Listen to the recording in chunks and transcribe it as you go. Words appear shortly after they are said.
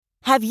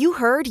Have you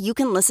heard you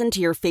can listen to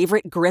your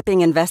favorite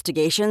gripping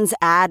investigations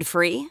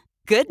ad-free?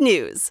 Good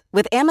news!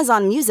 With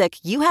Amazon Music,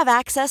 you have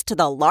access to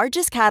the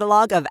largest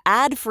catalog of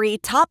ad-free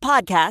top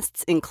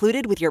podcasts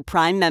included with your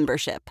Prime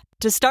membership.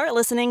 To start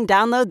listening,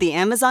 download the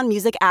Amazon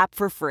Music app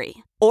for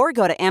free or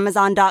go to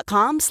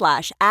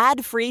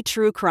amazon.com/ad-free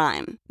true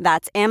crime.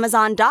 That's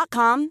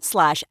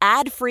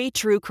amazon.com/ad-free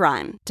true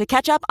crime to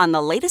catch up on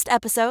the latest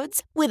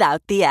episodes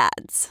without the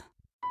ads.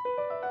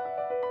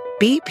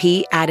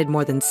 BP added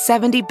more than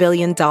 $70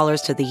 billion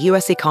to the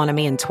U.S.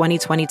 economy in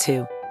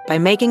 2022 by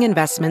making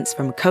investments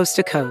from coast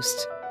to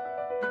coast.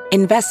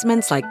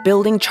 Investments like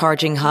building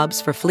charging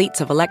hubs for fleets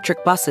of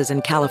electric buses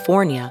in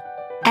California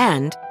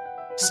and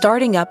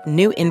starting up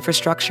new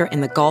infrastructure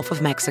in the Gulf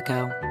of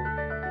Mexico.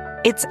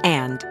 It's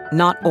and,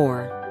 not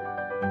or.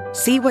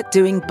 See what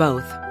doing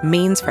both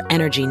means for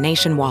energy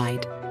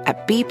nationwide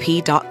at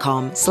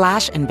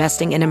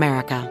bp.com/investing in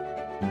America.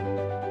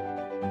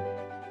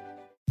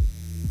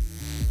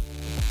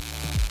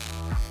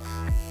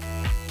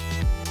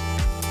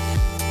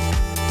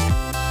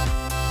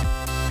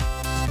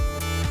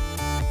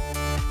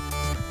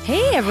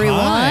 Hey, everyone.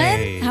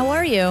 Hi. How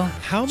are you?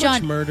 How John,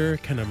 much murder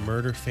can a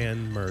murder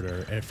fan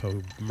murder if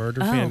a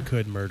murder fan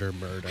could murder?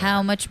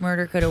 How much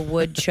murder could a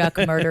woodchuck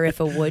murder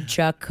if a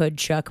woodchuck could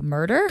chuck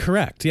murder?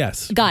 Correct,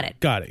 yes. Got it.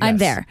 I'm yes.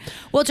 there.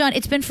 Well, John,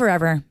 it's been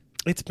forever.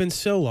 It's been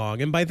so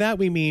long, and by that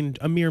we mean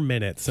a mere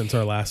minute since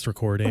our last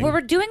recording. Well,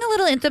 we're doing a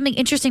little something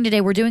interesting today.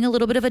 We're doing a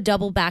little bit of a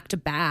double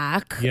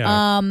back-to-back.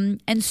 Yeah.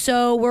 And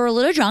so we're a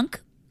little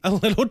drunk. A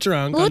little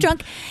drunk.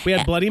 We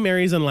had Bloody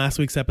Marys on last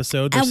week's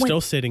episode. They're still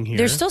sitting here.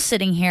 They're still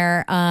sitting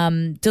here.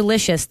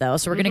 Delicious, though.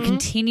 So we're going to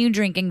continue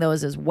drinking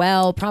those as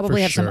well.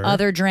 Probably have some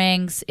other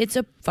drinks. It's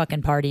a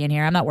fucking party in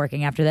here. I'm not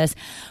working after this.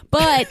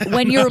 But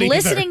when you're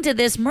listening to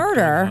this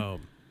murder...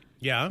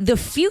 Yeah. The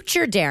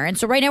future Darren.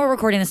 So right now we're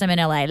recording this. I'm in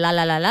LA.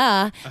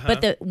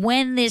 But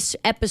when this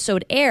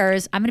episode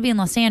airs, I'm going to be in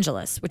Los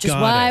Angeles, which is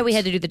why we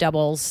had to do the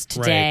doubles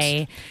today.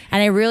 Right.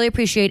 And I really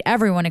appreciate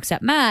everyone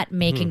except Matt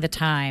making the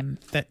time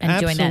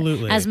and doing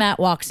that as Matt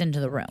walks into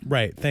the room.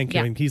 Right. Thank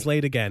you. And he's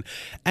late again.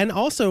 And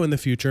also in the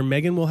future,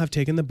 Megan will have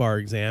taken the bar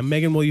exam.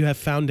 Megan, will you have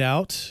found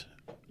out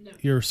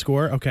your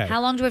score? Okay.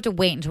 How long do we have to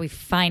wait until we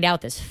find out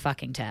this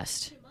fucking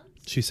test?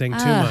 She's saying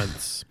 2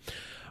 months.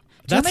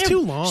 That's too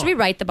long. Should we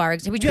write the bar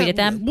exam? We tweet at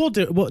them? We'll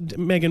do. Well,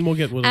 Megan, we'll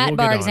get at we'll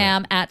bar get exam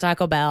on it. at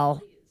Taco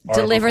Bell.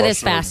 Deliver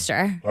this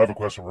faster. I have a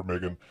question for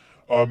Megan.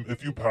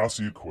 If you pass,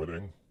 are you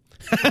quitting?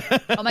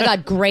 Oh my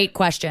God, great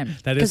question.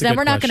 That is because a then good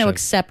we're not going to question.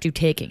 accept you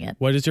taking it.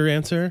 What is your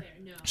answer?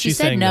 She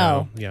said saying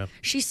no. Yeah.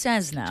 She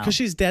says no. Because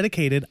she's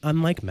dedicated,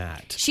 unlike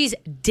Matt. She's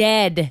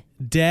dedicated.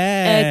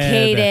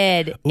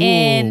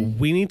 Ooh,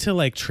 we need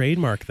to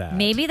trademark that.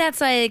 Maybe that's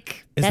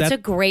that's a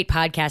great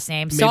podcast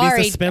name. Maybe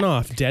Sorry. it's a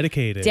spinoff.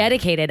 Dedicated.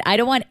 Dedicated. I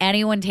don't want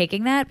anyone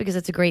taking that because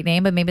it's a great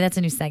name, but maybe that's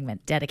a new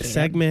segment. Dedicated.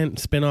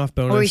 Spinoff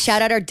bonus. Or we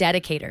shout out our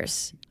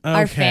dedicators.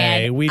 Our Okay,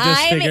 fan. we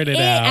just figured it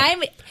out.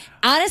 I'm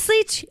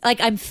honestly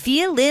I'm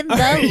feeling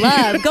the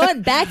love.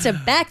 Going back to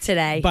back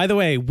today. By the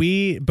way,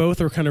 we both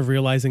are kind of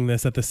realizing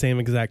this at the same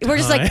exact time. We're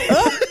just like,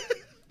 oh.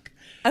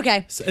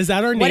 Okay. Is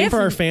that our name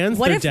for our fans?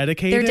 They're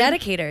dedicated? They're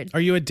dedicated. Are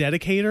you a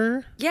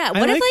dedicator? Yeah. I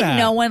What if that.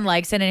 no one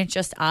likes it and it's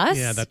just us?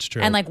 Yeah, that's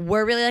true. And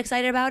we're really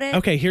excited about it?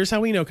 Okay, here's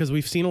how we know, because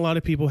we've seen a lot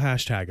of people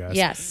hashtag us.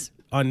 Yes.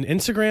 On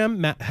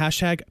Instagram,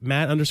 hashtag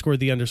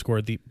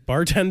Matt_the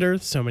bartender.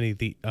 So many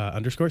the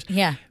underscores.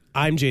 Yeah.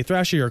 I'm Jay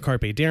Thrasher, your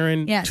Carpe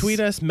Darren. Yes. Tweet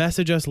us,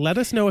 message us, let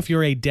us know if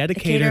you're a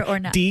dedicator or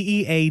not.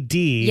 DEAD.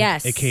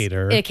 Yes. A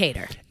cater. A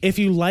cater. If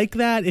you like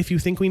that, if you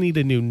think we need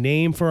a new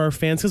name for our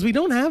fans, because we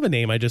don't have a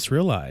name, I just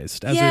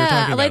realized as we were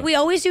talking about. We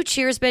always do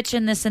Cheers Bitch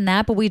and this and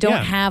that, but we don't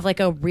have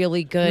a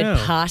really good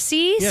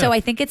posse. Yeah. So I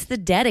think it's the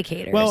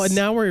dedicators. Well, and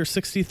now we're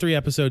 63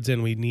 episodes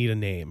in. We need a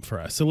name for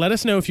us. So let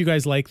us know if you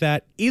guys like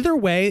that. Either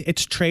way,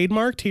 it's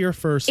trademarked here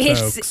first,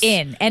 it's folks.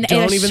 in. And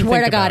Don't I even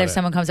swear think to God, about if it.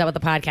 someone comes out with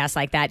a podcast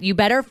like that, you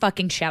better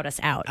fucking shout us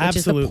out, which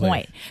Absolutely. is the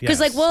point. Because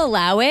Yes. we'll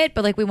allow it,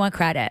 but we want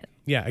credit.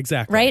 Yeah,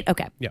 exactly. Right?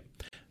 Okay. Yeah.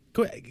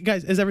 Cool.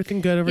 Guys, is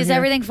everything good over here? Is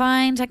everything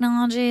fine?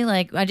 Technology?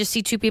 I just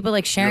see two people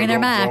sharing their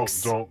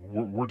Macs.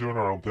 We're doing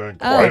our own thing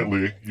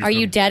quietly. Are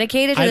you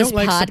dedicated to I this don't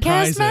like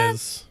podcast, surprises.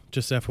 Matt?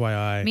 Just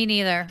FYI. Me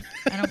neither.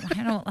 I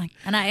don't like,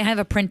 and I have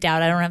a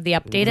printout. I don't have the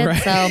updated.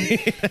 Right. So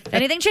if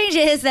anything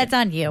changes, that's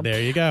on you.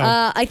 There you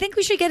go. I think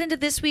we should get into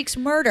this week's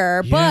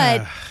murder,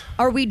 but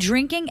are we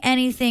drinking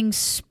anything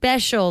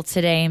special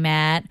today,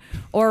 Matt?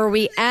 Or are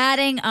we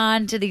adding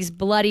on to these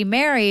Bloody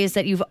Marys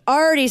that you've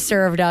already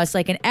served us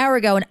an hour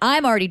ago, and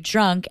I'm already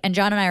drunk, and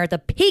John and I are at the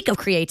peak of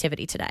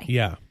creativity today?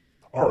 Yeah.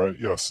 All right,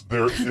 yes.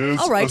 There is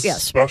All right,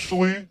 yes.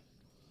 specially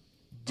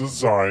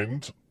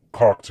designed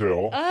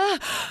cocktail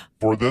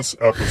for this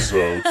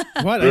episode.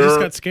 What? I just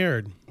got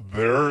scared.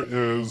 There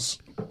is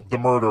the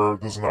murder.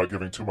 This is not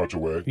giving too much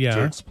away. Yeah.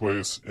 Takes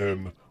place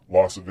in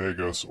Las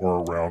Vegas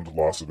or around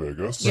Las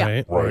Vegas.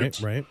 Yeah.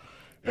 Right.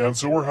 And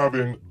so we're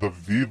having the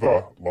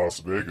Viva Las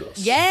Vegas.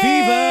 Yay!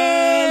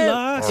 Viva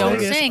Las Don't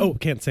Vegas. sing. Oh,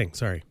 can't sing.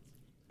 Sorry.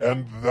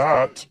 And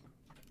that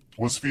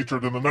was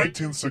featured in the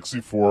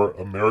 1964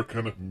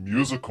 American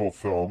musical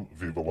film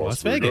Viva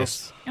Las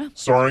Vegas,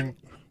 starring...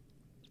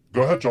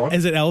 Go ahead, John.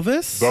 Is it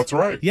Elvis? That's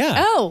right. Yeah.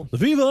 Oh.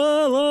 Viva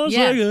Las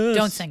Vegas.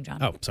 Don't sing,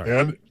 John. Oh,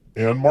 sorry.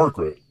 And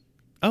Margaret.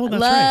 Oh,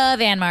 that's Love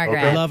Anne Margaret.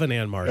 Okay. Love an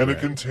Anne Margaret. And it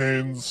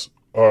contains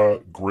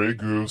Grey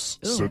Goose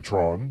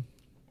citron,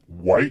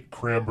 white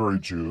cranberry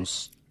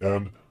juice,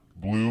 and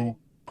blue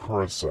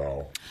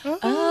curacao.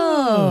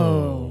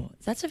 Oh.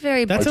 That's a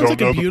very... That I sounds don't like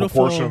know a the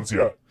beautiful... proportions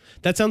yet.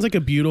 That sounds like a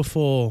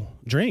beautiful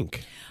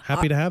drink.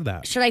 Happy to have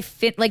that. Should I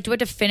do we have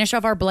to finish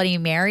off our Bloody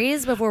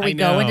Marys before we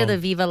go into the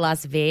Viva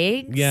Las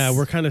Vegas? Yeah,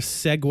 we're kind of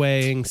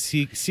segueing,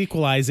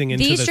 sequelizing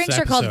into These this drinks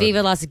episode. are called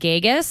Viva Las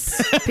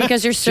Vegas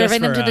because you're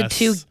serving them for to the us.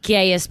 two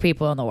gayest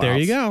people in the world. There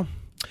you go.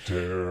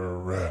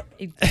 Tara.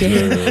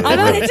 I'm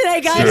on it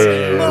today,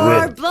 guys.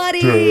 More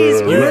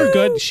bloodies. You're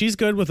good. She's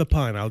good with a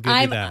pun. I'll give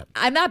you that.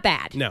 I'm not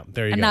bad. No,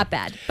 there you I'm go. not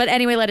bad. But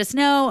anyway, let us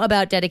know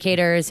about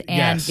dedicators and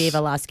Yes. Viva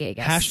Las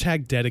Vegas.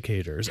 Hashtag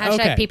dedicators. Hashtag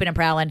okay. peeping and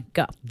prowling.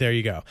 Go. There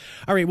you go.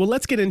 All right. Well,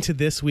 let's get into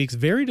this week's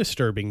very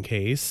disturbing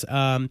case.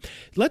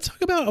 Let's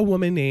talk about a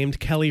woman named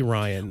Kelly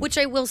Ryan. Which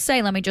I will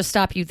say, let me just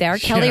stop you there.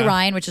 Kelly Yeah.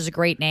 Ryan, which is a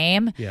great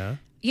name. Yeah.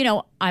 You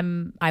know,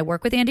 I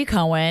work with Andy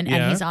Cohen, Yeah.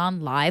 and he's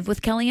on Live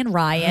with Kelly and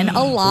Ryan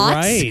a lot.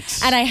 Right.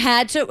 And I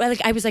had to,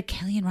 I was like,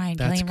 Kelly and Ryan,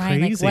 That's Kelly and Ryan.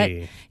 crazy. Like,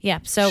 what? Yeah.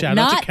 So Shout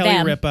not out to Kelly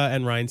them. Ripa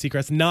and Ryan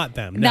Seacrest. Not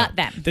them. No. Not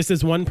them. This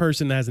is one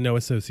person that has no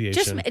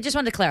association. Just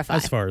wanted to clarify.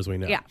 As far as we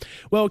know. Yeah.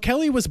 Well,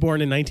 Kelly was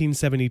born in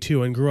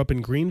 1972 and grew up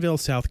in Greenville,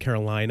 South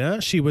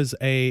Carolina. She was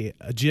a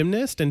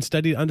gymnast and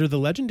studied under the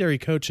legendary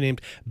coach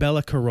named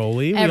Bella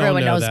Caroli. We all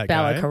Everyone know knows that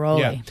Bella guy.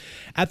 Caroli. Yeah.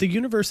 At the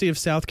University of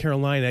South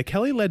Carolina,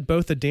 Kelly led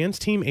both the dance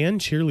team and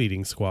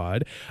cheerleading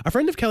squad. A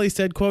friend of Kelly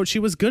said, quote, she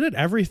was good at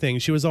everything.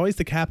 She was always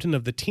the captain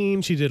of the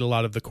team. She did a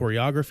lot of the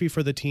choreography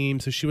for the team,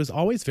 so she was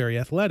always very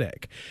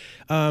athletic.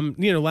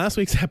 Last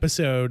week's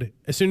episode,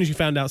 as soon as you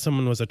found out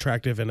someone was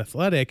attractive and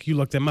athletic, you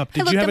looked them up.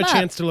 Did you have a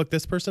chance to look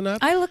this person up?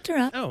 I looked her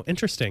up. Oh,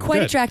 interesting. Quite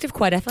Good. attractive,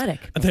 quite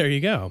athletic. There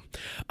you go.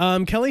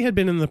 Kelly had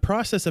been in the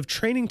process of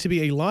training to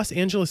be a Los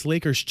Angeles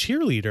Lakers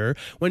cheerleader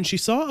when she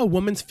saw a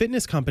women's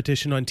fitness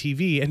competition on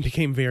TV and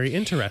became very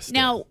interested.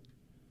 Now,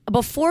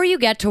 before you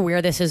get to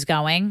where this is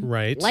going,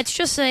 Right. let's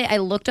just say I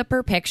looked up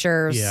her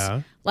pictures.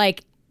 Yeah.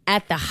 Like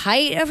at the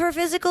height of her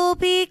physical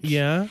peak.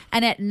 Yeah.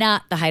 And at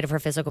not the height of her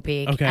physical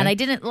peak. Okay. And I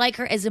didn't like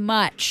her as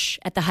much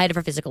at the height of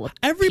her physical peak.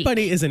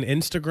 Everybody is an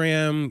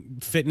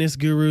Instagram fitness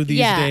guru these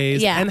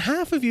days. Yeah. And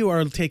half of you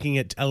are taking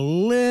it a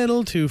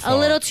little too far. A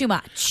little too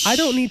much. I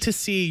don't need to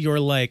see your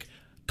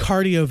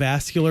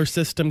cardiovascular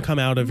system come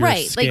out of your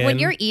Right. skin. Like when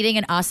you're eating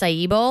an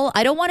acai bowl,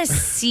 I don't want to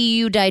see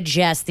you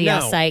digest the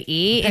No. acai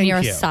in Thank your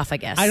you.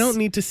 esophagus. I don't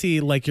need to see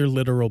your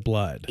literal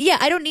blood. Yeah,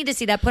 I don't need to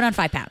see that. Put on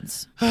 5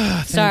 pounds.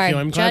 Thank Sorry. you.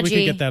 I'm glad we could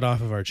Judgy. get that off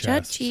of our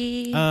chest.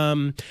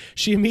 Judgy.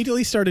 She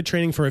immediately started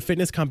training for a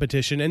fitness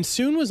competition and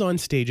soon was on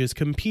stages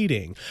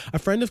competing. A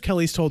friend of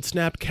Kelly's told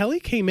Snap, Kelly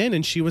came in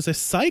and she was a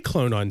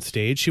cyclone on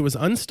stage. She was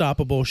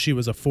unstoppable. She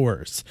was a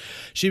force.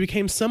 She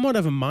became somewhat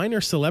of a minor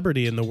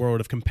celebrity in the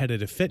world of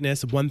competitive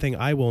fitness, one thing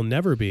I will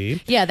never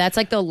be. Yeah, that's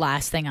like the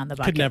last thing on the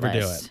bucket Could never do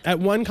list. it. At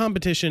one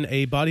competition,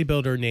 a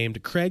bodybuilder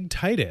named Craig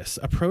Titus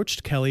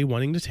approached Kelly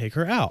wanting to take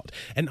her out.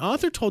 An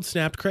author told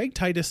Snap Craig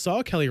Titus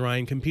saw Kelly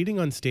Ryan competing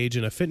on stage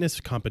in a fitness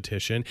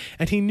competition,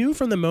 and he knew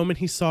from the moment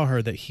he saw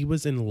her that he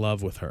was in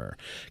love with her.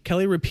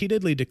 Kelly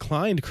repeatedly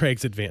declined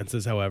Craig's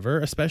advances, however,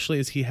 especially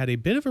as he had a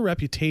bit of a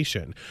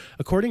reputation.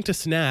 According to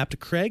Snapped,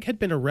 Craig had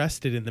been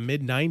arrested in the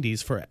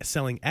mid-90s for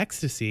selling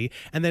ecstasy,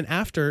 and then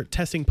after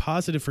testing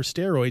positive for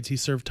steroids, he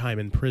served time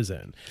in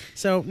prison.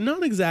 So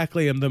not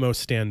exactly the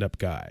most stand-up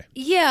guy.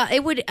 Yeah,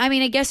 it would. I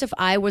mean, I guess if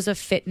I was a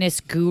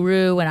fitness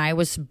guru and I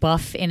was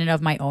buff in and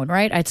of my own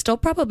right, I'd still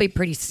probably be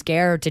pretty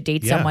scared to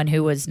date Yeah. someone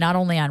who was not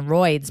only on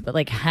roids, but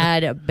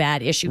had a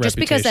bad issue. Just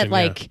because that,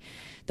 Reputation,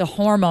 the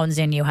hormones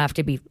in you have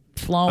to be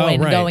flowing,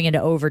 Oh, right. going into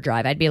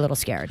overdrive. I'd be a little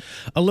scared.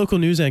 A local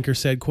news anchor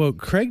said, quote,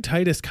 Craig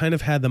Titus kind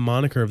of had the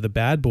moniker of the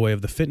bad boy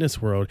of the fitness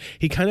world.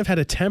 He kind of had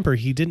a temper.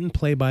 He didn't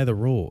play by the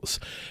rules.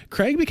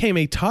 Craig became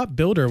a top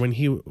builder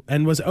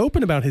and was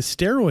open about his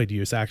steroid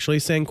use, actually,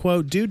 saying,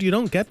 quote, dude, you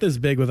don't get this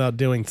big without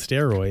doing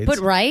steroids. But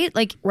right?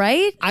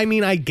 I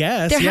mean, I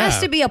guess, there yeah.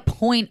 has to be a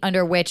point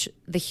under which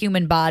the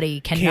human body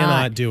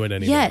cannot do it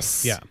anymore.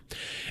 Yes.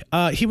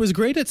 Yeah. He was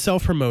great at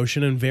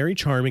self-promotion and very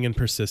charming and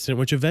persistent,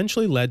 which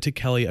eventually led to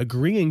Kelly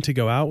agreeing to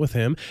go out with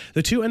him.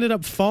 The two ended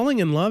up falling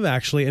in love,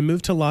 actually, and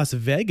moved to Las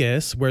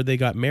Vegas, where they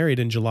got married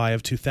in July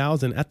of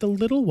 2000 at the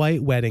Little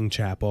White Wedding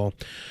Chapel.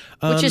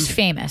 Which is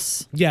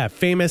famous. Yeah,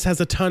 famous, has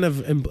a ton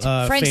of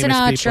Frank famous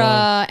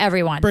Sinatra, people.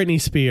 everyone.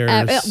 Britney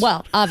Spears.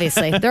 Well,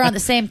 obviously. They're on the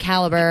same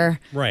caliber.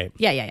 Right.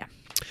 Yeah.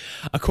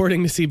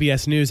 According to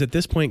CBS News, at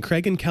this point,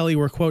 Craig and Kelly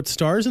were, quote,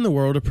 stars in the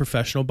world of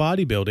professional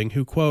bodybuilding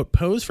who, quote,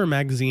 posed for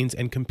magazines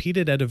and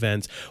competed at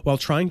events while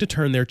trying to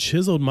turn their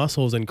chiseled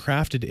muscles and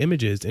crafted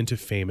images into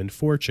fame and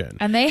fortune.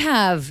 And they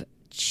have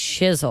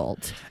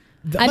chiseled.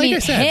 Like I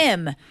said,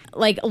 him,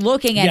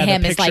 looking at Yeah, the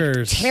him is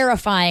pictures.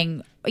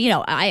 terrifying. You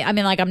know, I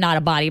mean, I'm not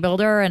a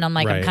bodybuilder and I'm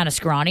Right. I'm kind of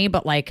scrawny,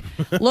 but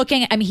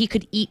looking, he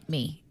could eat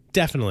me.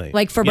 Definitely.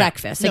 Like for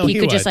breakfast. Like No, he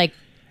could just would. like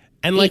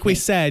And like eat we me.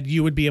 said,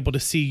 you would be able to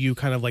see you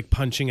kind of like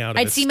punching out of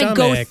I'd his see him stomach.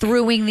 go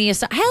throughing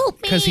the help me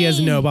Because he has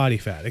no body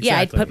fat. Exactly. Yeah,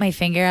 I'd put my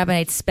finger up and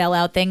I'd spell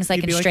out things like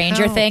You'd in be like,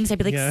 Stranger "Help." Things. I'd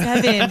be like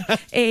Yeah. 7,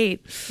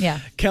 8. Yeah.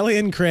 Kelly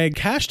and Craig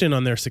cashed in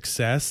on their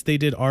success. They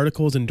did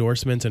articles,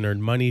 endorsements, and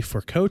earned money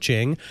for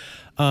coaching.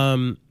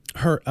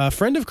 A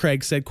friend of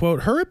Craig said,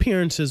 quote, her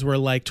appearances were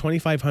like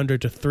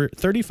 2,500 to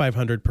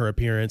 3,500 per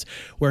appearance,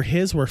 where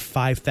his were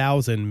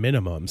 5,000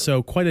 minimum.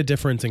 So quite a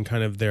difference in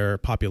kind of their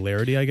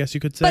popularity, I guess you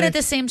could say. But at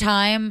the same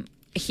time,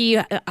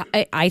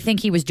 I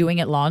think he was doing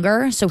it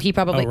longer. So he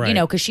probably, Oh, right.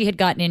 because she had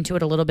gotten into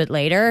it a little bit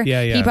later.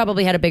 Yeah. He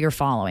probably had a bigger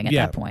following at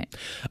that point.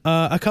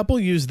 The couple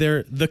used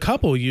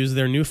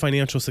their new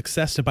financial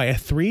success to buy a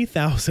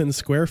 3,000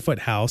 square foot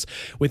house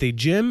with a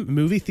gym,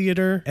 movie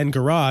theater, and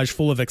garage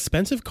full of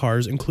expensive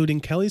cars, including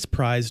Kelly's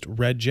prized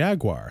red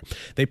Jaguar.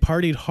 They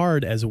partied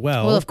hard as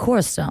well. Well, of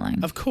course,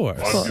 darling. Of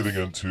course. I'm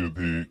getting into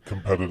the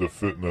competitive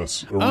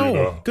fitness arena.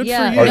 Oh, good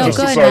Yeah. for you. I No, just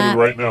go ahead, decided Matt.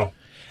 right now.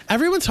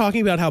 Everyone's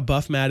talking about how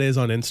buff Matt is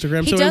on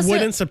Instagram, He so it does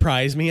wouldn't it-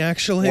 surprise me,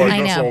 actually. Well, I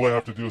I guess know. all I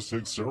have to do is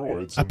take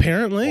steroids. and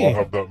Apparently. I'll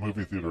have that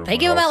movie theater. in They my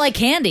give him house. out like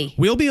candy.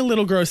 We'll be a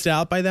little grossed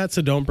out by that,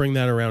 so don't bring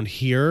that around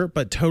here,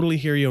 but totally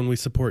hear you and we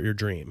support your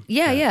dream.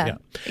 Yeah.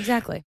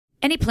 Exactly.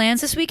 Any plans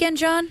this weekend,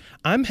 John?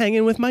 I'm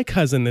hanging with my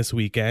cousin this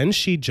weekend.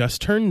 She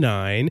just turned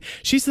 9.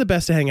 She's the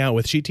best to hang out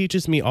with. She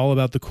teaches me all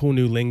about the cool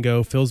new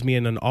lingo, fills me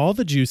in on all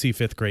the juicy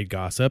 5th grade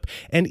gossip,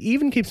 and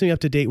even keeps me up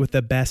to date with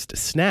the best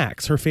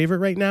snacks. Her favorite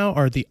right now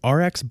are the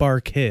RX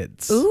Bar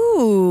Kids.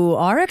 Ooh,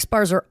 RX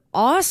bars are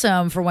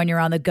awesome for when you're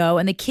on the go.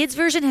 And the kids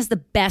version has the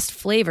best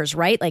flavors,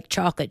 right? Like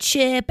chocolate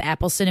chip,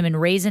 apple cinnamon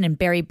raisin, and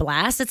berry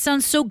blast. It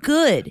sounds so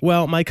good.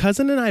 Well, my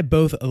cousin and I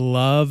both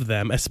love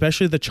them,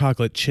 especially the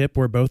chocolate chip.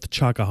 We're both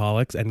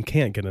chocoholics and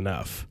can't get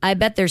enough. I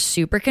bet they're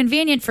super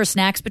convenient for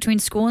snacks between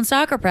school and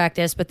soccer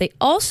practice, but they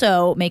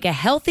also make a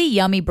healthy,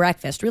 yummy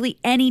breakfast. Really,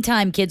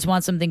 anytime kids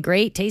want something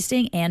great,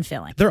 tasting, and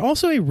filling. They're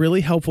also a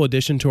really helpful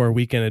addition to our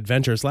weekend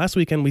adventures. Last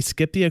weekend, we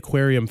skipped the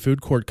aquarium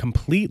food court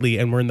completely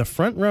and were in the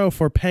front row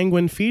for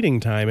penguin feeding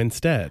time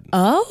instead.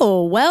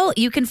 Oh, well,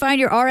 you can find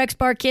your RX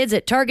Bar Kids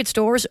at Target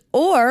stores,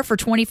 or for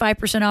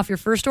 25% off your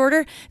first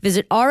order,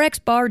 visit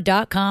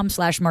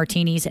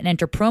rxbar.com/martinis and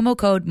enter promo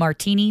code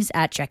martinis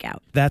at checkout.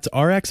 That's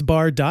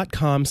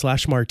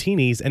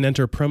rxbar.com/martinis and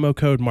enter promo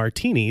code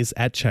martinis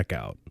at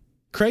checkout.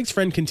 Craig's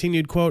friend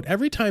continued, quote,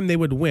 every time they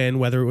would win,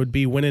 whether it would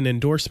be win an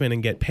endorsement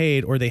and get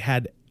paid or they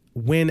had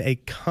win a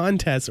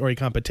contest or a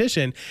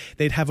competition,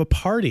 they'd have a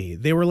party.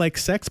 They were like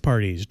sex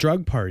parties,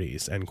 drug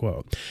parties, end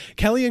quote.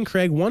 Kelly and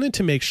Craig wanted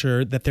to make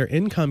sure that their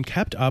income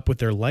kept up with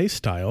their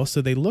lifestyle, so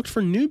they looked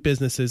for new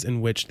businesses in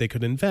which they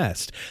could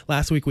invest.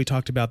 Last week, we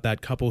talked about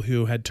that couple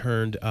who had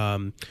turned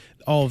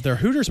all of their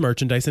Hooters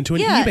merchandise into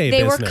an eBay they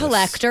business. were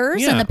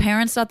collectors, Yeah. and the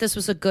parents thought this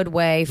was a good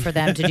way for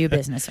them to do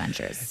business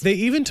ventures. They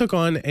even took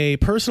on a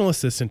personal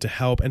assistant to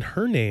help, and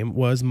her name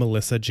was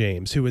Melissa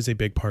James, who is a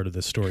big part of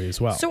this story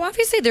as well. So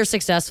obviously they're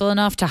successful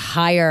enough to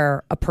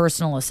hire a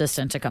personal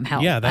assistant to come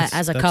help. Yeah, that's-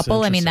 as a that's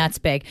couple. I mean, interesting. that's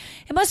big.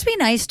 It must be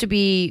nice to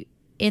be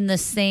in the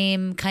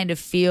same kind of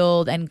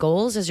field and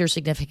goals as your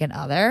significant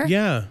other.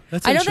 Yeah,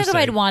 that's I don't think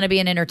interesting. I'd want to be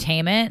in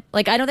entertainment.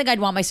 Like, I don't think I'd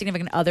want my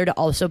significant other to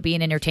also be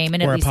in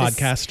entertainment. Or at a least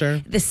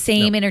podcaster? The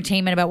same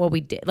entertainment about what we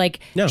did.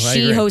 Like, No, I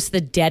she agree. hosts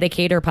the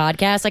Dedicator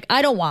podcast. Like,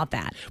 I don't want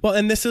that. Well,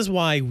 and this is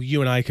why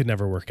you and I could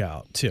never work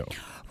out, too.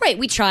 Right,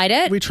 we tried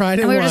it. We tried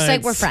it and we were just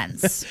like, once. we're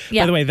friends.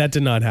 Yeah. By the way, that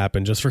did not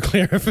happen, just for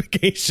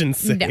clarification's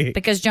sake. No,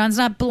 because John's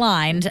not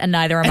blind, and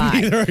neither am I.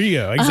 Neither are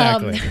you,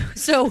 exactly.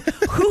 So,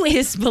 who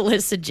is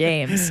Melissa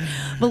James?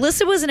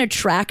 Melissa was an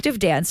attractive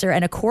dancer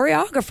and a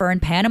choreographer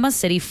in Panama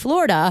City,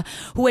 Florida,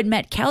 who had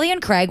met Kelly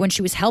and Craig when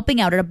she was helping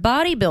out at a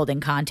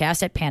bodybuilding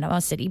contest at Panama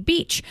City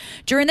Beach.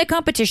 During the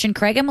competition,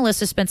 Craig and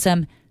Melissa spent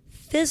some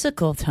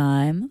physical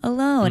time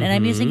alone. And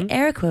I'm using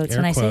air quotes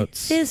when I quotes.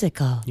 say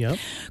physical. Yep.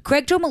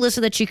 Craig told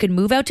Melissa that she could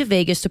move out to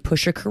Vegas to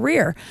push her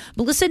career.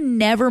 Melissa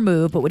never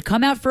moved, but would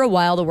come out for a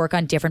while to work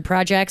on different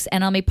projects.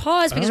 And let me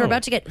pause because we're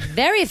about to get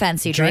very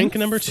fancy Drink drinks.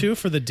 number 2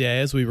 for the day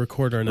as we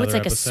record our Oh, another it's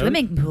like episode. a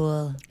swimming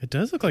pool. It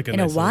does look like a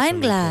in a nice little wine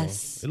swimming pool.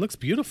 glass. It looks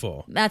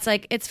beautiful. That's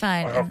like, it's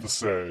fine. I have to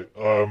say,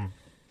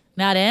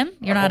 Not in?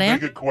 You're I not don't in?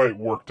 think it quite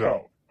worked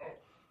out.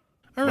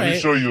 All Let me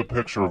right. show you a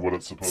picture of what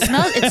it's supposed to be.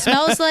 It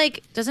smells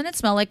like, doesn't it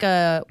smell like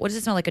what does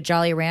it smell like? A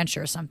Jolly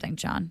Rancher or something,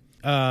 John?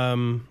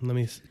 Let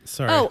me,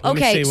 sorry. Oh, Let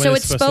me okay. see what So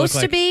it's supposed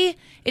look to like.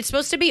 it's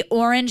supposed to be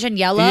orange and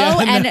yellow, Yeah,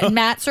 and no.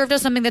 Matt served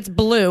us something that's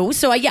blue.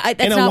 So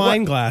that's In a not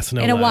wine what, glass,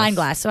 no in a less. wine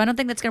glass. So I don't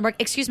think that's gonna work.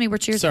 Excuse me, we're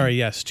cheers. Sorry,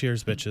 yes.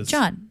 Cheers, bitches.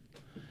 John.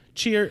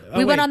 Cheer. Oh,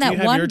 We went wait, on do that you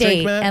have one your drink,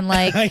 date Matt? and,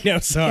 like, I know,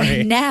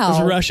 sorry. now- I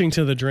was rushing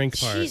to the drink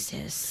part.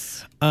 Jesus.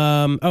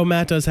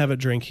 Matt does have a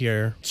drink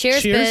here.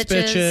 Cheers,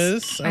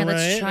 bitches. All right,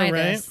 let's try all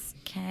right. this.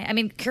 Okay. I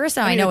mean,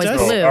 curacao, I mean, know it is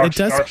does- blue. it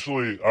does-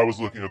 Actually, I was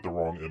looking at the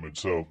wrong image,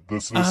 so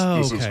this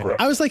is Okay.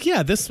 correct. I was like,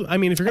 yeah, this, I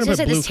mean, if you're I going was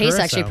to gonna put say blue this tastes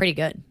actually curacao- pretty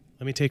good.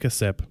 Let me take a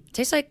sip.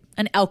 Tastes like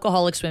an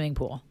alcoholic swimming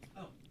pool.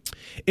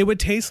 It would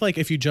taste like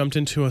if you jumped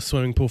into a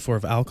swimming pool full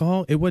of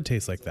alcohol, it would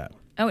taste like that.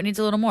 Oh, it needs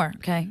a little more.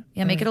 Okay.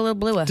 Yeah, make it a little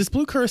bluer. Does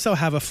blue curacao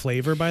have a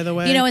flavor, by the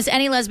way? You know, as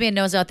any lesbian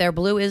knows out there,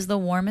 blue is the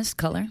warmest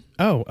color.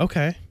 Oh,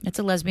 okay. It's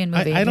a lesbian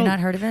movie. Have you not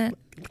heard of it?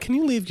 Can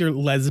you leave your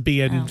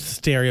lesbian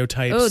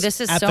stereotypes Oh,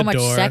 this is at so the much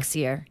door?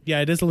 sexier.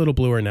 Yeah, it is a little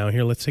bluer now.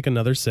 Here, let's take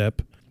another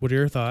sip. What are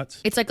your thoughts?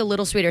 It's like a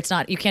little sweeter. It's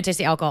not, you can't taste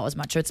the alcohol as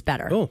much, so it's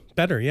better. Oh,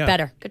 better, yeah.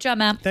 Better. Good job,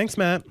 Matt. Thanks,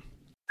 Matt.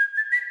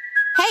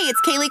 Hey,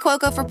 it's Kaylee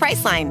Cuoco for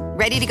Priceline.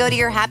 Ready to go to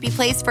your happy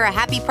place for a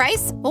happy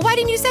price? Well, why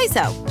didn't you say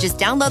so? Just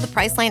download the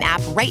Priceline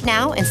app right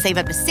now and save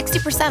up to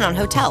 60% on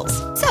hotels.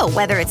 So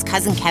whether it's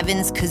Cousin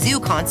Kevin's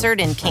Kazoo Concert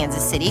in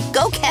Kansas City,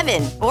 go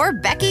Kevin, or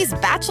Becky's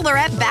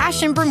Bachelorette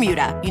Bash in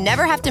Bermuda, you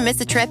never have to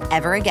miss a trip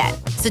ever again.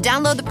 So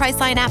download the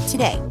Priceline app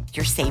today.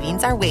 Your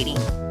savings are waiting.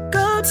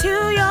 Go to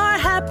your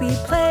happy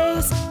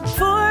place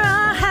for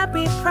a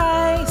happy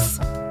price.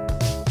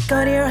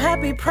 Go to your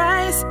happy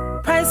price,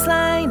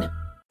 Priceline.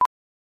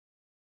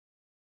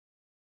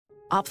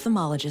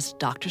 Ophthalmologist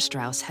Dr.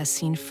 Strauss has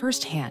seen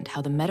firsthand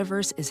how the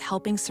metaverse is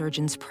helping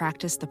surgeons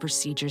practice the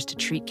procedures to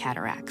treat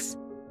cataracts.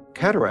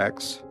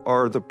 Cataracts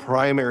are the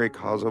primary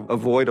cause of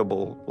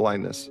avoidable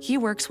blindness. He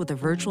works with a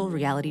virtual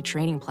reality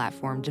training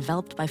platform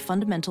developed by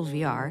Fundamental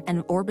VR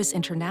and Orbis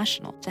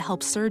International to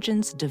help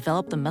surgeons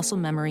develop the muscle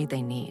memory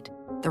they need.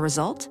 The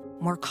result?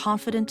 More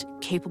confident,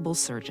 capable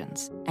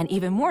surgeons. And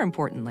even more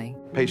importantly,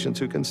 Patients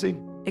who can see.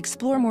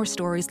 explore more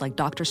stories like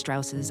Dr.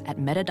 Strauss's at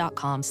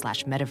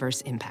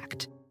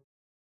meta.com/metaverseimpact.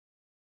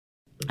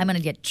 I'm going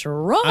to get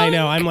drunk. I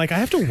know. I'm like, I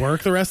have to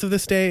work the rest of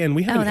this day, and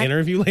we have an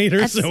interview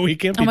later, so we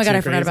can't be Oh my God, too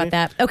I forgot crazy. about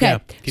that. Okay. Yeah,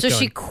 keep so going.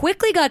 she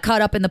quickly got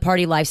caught up in the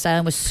party lifestyle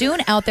and was soon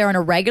out there on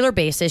a regular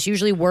basis,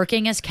 usually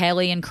working as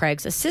Kelly and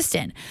Craig's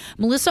assistant.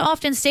 Melissa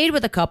often stayed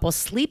with the couple,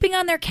 sleeping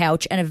on their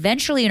couch and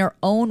eventually in her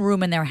own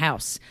room in their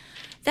house.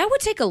 That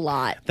would take a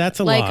lot. That's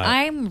a lot. lot.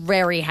 I'm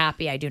very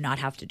happy I do not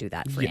have to do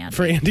that for Andy.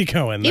 For Andy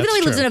Cohen. Even though he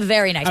that's lives true. in a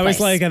very nice place. I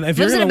was like, if He you're lives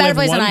in going a to better live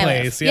place one than I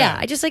place, live. Yeah,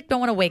 I just don't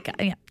want to wake up.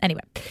 Yeah.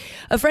 Anyway,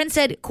 a friend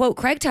said, quote,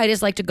 Craig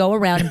Titus liked to go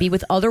around and be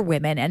with other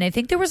women, and I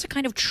think there was a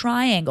kind of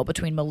triangle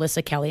between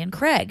Melissa, Kelly, and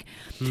Craig.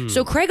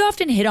 So Craig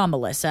often hit on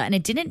Melissa, and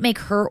it didn't make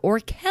her or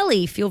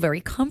Kelly feel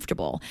very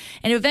comfortable,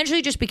 and it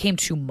eventually just became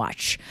too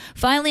much.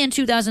 Finally, in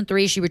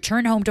 2003, she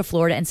returned home to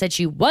Florida and said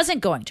she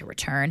wasn't going to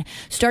return,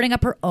 starting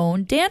up her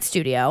own dance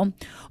studio.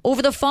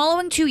 Over the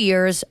following 2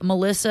 years,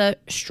 Melissa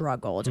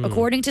struggled.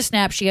 According to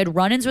Snap, she had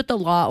run-ins with the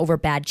law over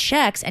bad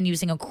checks and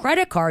using a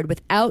credit card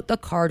without the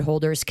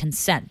cardholder's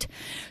consent.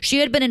 She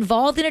had been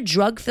involved in a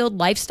drug-filled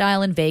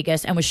lifestyle in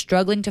Vegas and was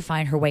struggling to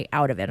find her way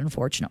out of it,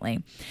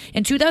 unfortunately.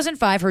 In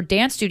 2005, her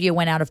dance studio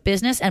went out of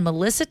business and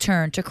Melissa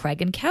turned to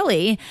Craig and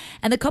Kelly,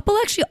 and the couple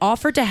actually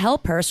offered to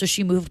help her, so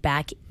she moved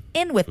back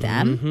in with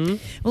them.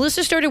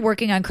 Melissa started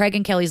working on Craig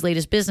and Kelly's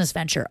latest business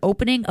venture,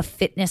 opening a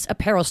fitness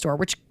apparel store,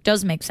 which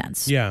does make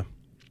sense. Yeah.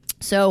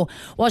 So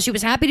while she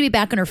was happy to be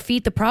back on her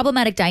feet, the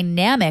problematic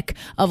dynamic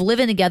of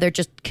living together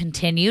just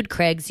continued.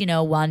 Craig's,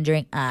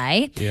 wandering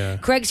eye. Yeah.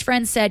 Craig's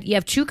friend said, you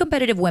have two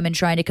competitive women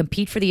trying to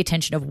compete for the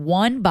attention of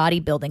one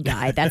bodybuilding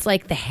guy. That's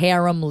like the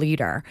harem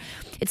leader.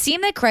 It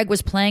seemed that Craig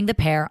was playing the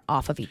pair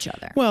off of each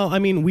other. Well, I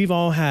mean, we've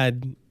all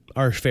had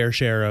our fair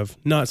share of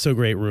not so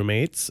great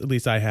roommates. At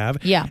least I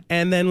have. Yeah.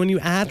 And then when you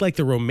add like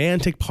the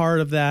romantic part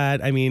of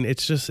that, I mean, it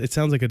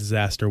sounds like a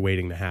disaster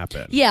waiting to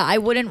happen. Yeah, I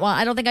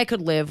don't think I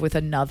could live with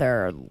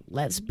another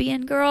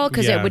lesbian girl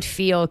because Yeah. it would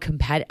feel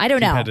competitive. I don't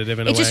know. Competitive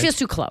in a It just way. feels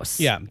too close.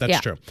 Yeah, that's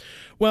true.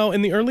 Well,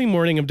 in the early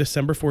morning of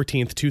December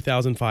 14th,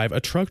 2005,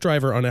 a truck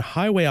driver on a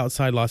highway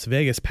outside Las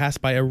Vegas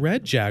passed by a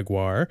red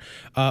Jaguar,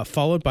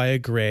 followed by a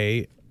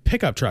gray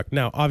pickup truck.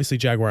 Now, obviously,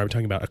 Jaguar, I'm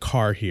talking about a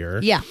car here.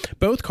 Yeah.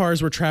 Both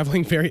cars were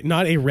traveling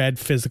not a red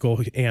physical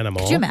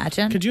animal. Could you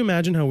imagine? Could you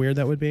imagine how weird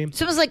that would be?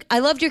 Someone's like, I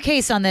loved your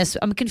case on this.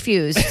 I'm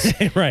confused.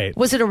 Right.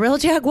 Was it a real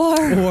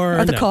Jaguar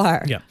or the no.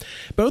 car? Yeah.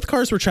 Both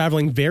cars were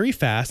traveling very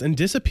fast and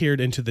disappeared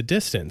into the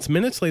distance.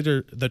 Minutes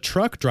later, the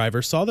truck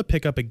driver saw the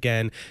pickup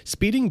again,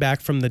 speeding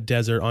back from the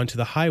desert onto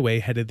the highway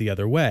headed the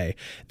other way.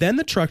 Then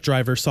the truck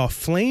driver saw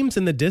flames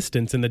in the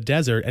distance in the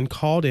desert and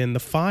called in the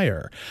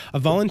fire. A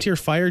volunteer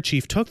fire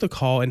chief took the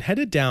call and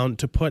headed down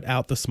to put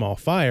out the small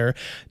fire.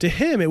 To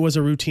him, it was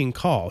a routine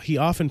call. He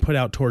often put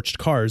out torched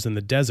cars in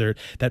the desert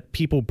that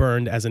people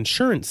burned as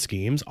insurance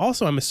schemes.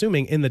 Also, I'm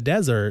assuming in the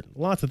desert,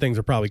 lots of things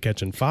are probably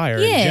catching fire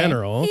in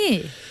general.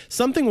 Yeah.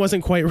 Something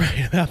wasn't quite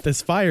right about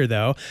this fire,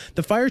 though.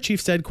 The fire chief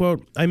said,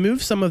 quote, I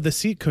moved some of the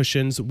seat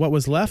cushions, what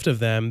was left of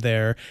them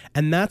there,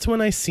 and that's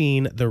when I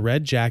seen the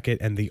red jacket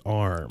and the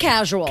arm.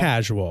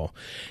 Casual.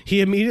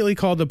 He immediately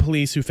called the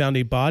police, who found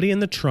a body in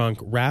the trunk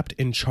wrapped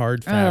in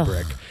charred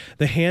fabric.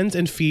 The hands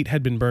and feet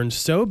had been burned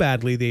so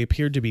badly they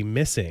appeared to be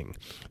missing.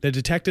 The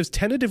detectives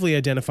tentatively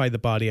identified the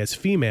body as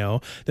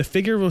female. The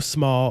figure was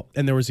small,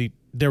 and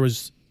there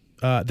was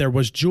there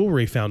was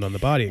jewelry found on the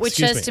body. Which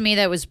says to me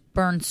that it was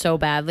burned so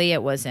badly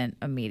it wasn't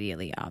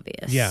immediately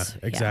obvious. Yeah,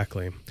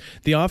 exactly.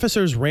 The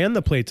officers ran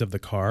the plates of the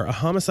car. A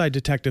homicide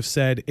detective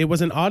said it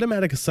was an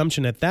automatic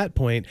assumption at that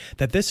point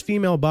that this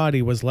female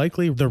body was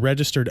likely the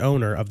registered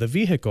owner of the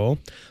vehicle.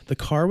 The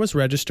car was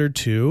registered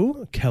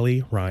to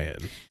Kelly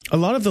Ryan. A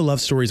lot of the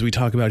love stories we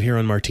talk about here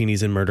on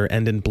Martinis and Murder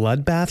end in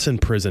bloodbaths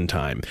and prison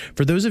time.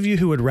 For those of you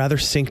who would rather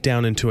sink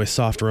down into a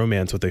soft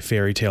romance with a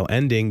fairy tale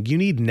ending, you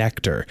need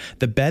Nectar,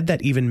 the bed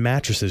that even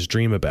mattresses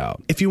dream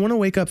about. If you want to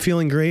wake up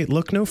feeling great,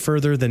 look no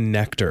further than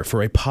Nectar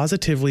for a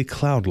positively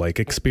cloud-like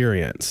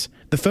experience.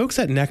 The folks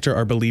at Nectar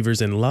are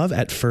believers in love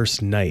at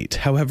first night.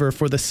 However,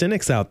 for the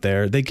cynics out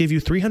there, they give you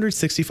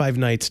 365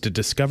 nights to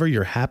discover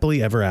your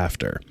happily ever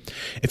after.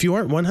 If you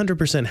aren't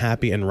 100%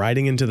 happy and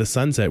riding into the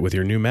sunset with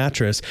your new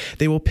mattress,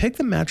 they will pick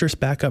the mattress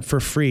back up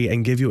for free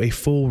and give you a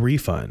full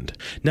refund.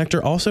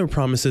 Nectar also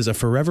promises a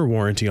forever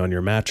warranty on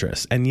your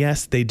mattress. And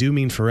yes, they do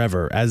mean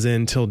forever, as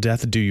in till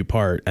death do you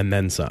part and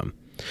then some.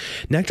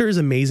 Nectar is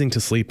amazing to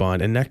sleep on,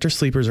 and Nectar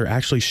sleepers are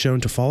actually shown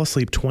to fall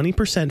asleep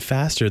 20%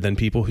 faster than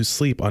people who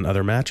sleep on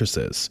other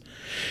mattresses.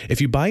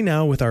 If you buy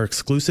now with our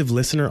exclusive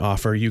listener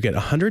offer, you get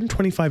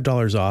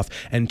 $125 off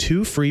and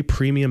 2 free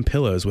premium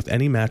pillows with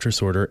any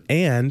mattress order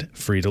and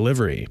free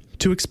delivery.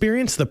 To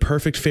experience the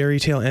perfect fairy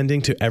tale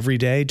ending to every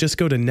day, just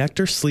go to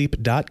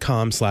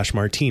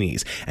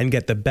nectarsleep.com/martinis and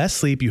get the best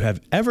sleep you have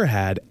ever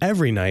had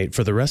every night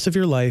for the rest of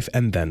your life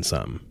and then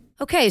some.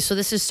 Okay, so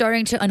this is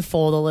starting to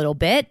unfold a little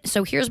bit.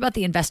 So here's about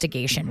the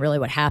investigation, really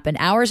what happened.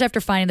 Hours after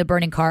finding the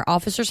burning car,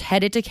 officers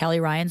headed to Kelly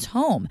Ryan's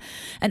home.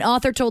 An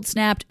author told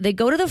Snapped, they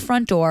go to the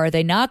front door,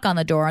 they knock on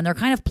the door, and they're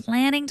kind of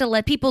planning to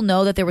let people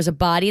know that there was a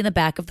body in the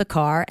back of the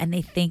car, and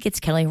they think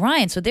it's Kelly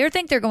Ryan. So they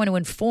think they're going to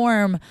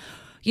inform,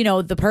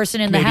 the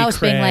person in the house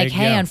Craig, being like,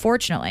 hey,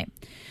 unfortunately.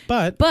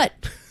 But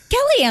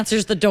Kelly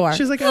answers the door.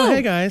 She's like, oh,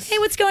 hey, guys. Hey,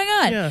 what's going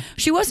on? Yeah.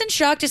 She wasn't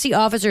shocked to see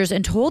officers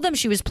and told them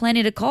she was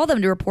planning to call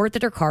them to report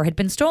that her car had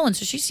been stolen.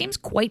 So she seems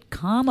quite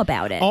calm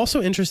about it.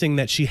 Also interesting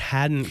that she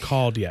hadn't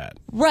called yet.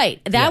 Right.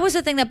 That was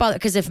the thing that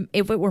bothered, because if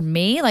it were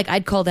me,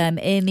 I'd call them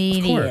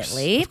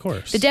immediately. Of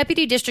course. The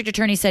deputy district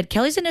attorney said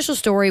Kelly's initial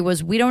story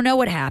was, we don't know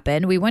what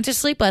happened. We went to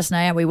sleep last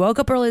night. We woke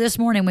up early this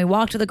morning. We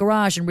walked to the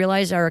garage and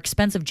realized our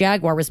expensive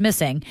Jaguar was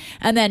missing.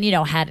 And then,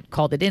 hadn't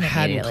called it in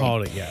immediately. Hadn't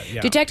called it yet, yeah.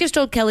 Detectives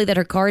told Kelly that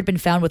her car had been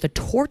found with a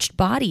torched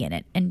body in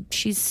it, and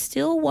she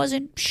still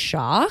wasn't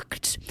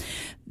shocked.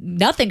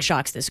 Nothing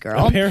shocks this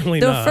girl. Apparently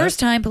not. The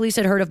first time police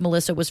had heard of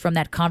Melissa was from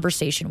that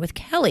conversation with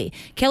Kelly.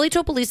 Kelly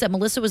told police that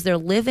Melissa was their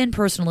live-in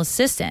personal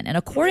assistant, and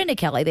according to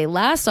Kelly, they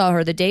last saw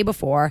her the day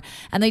before,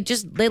 and they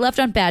left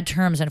on bad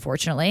terms,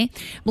 unfortunately.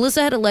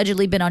 Melissa had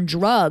allegedly been on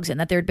drugs, and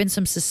that there had been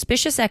some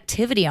suspicious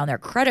activity on their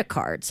credit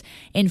cards.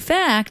 In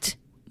fact,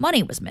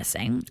 money was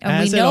missing. And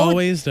As it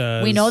always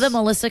does. We know that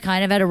Melissa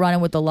kind of had a run-in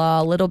with the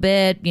law a little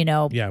bit,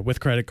 Yeah, with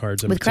credit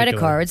cards. With credit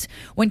cards.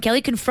 When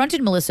Kelly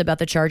confronted Melissa about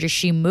the charges,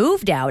 she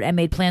moved out and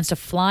made plans to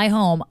fly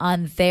home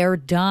on their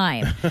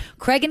dime.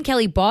 Craig and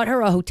Kelly bought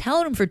her a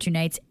hotel room for 2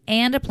 nights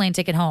and a plane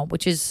ticket home,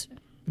 which is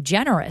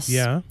generous.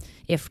 Yeah.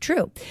 If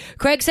true.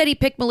 Craig said he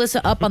picked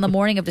Melissa up on the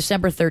morning of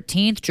December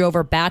 13th, drove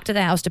her back to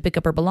the house to pick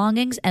up her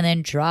belongings, and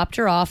then dropped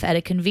her off at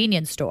a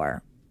convenience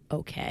store.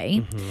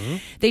 Okay. Mm-hmm.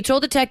 They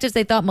told detectives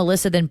they thought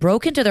Melissa then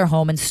broke into their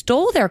home and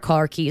stole their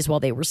car keys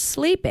while they were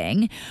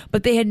sleeping,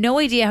 but they had no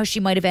idea how she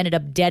might have ended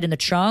up dead in the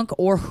trunk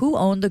or who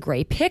owned the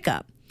gray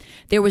pickup.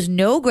 There was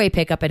no gray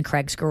pickup in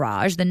Craig's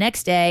garage. The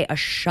next day, a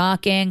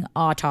shocking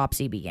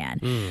autopsy began.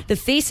 The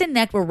face and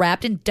neck were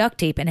wrapped in duct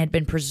tape and had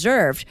been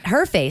preserved.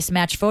 Her face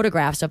matched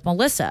photographs of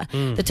Melissa.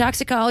 The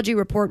toxicology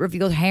report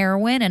revealed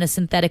heroin and a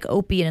synthetic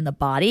opiate in the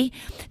body.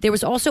 There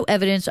was also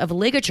evidence of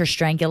ligature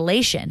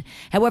strangulation.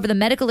 However, the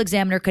medical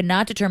examiner could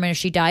not determine if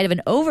she died of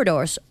an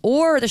overdose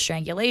or the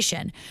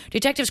strangulation.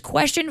 Detectives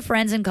questioned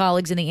friends and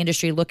colleagues in the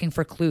industry looking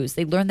for clues.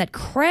 They learned that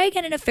Craig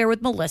had an affair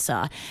with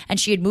Melissa, and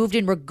she had moved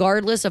in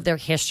regardless of their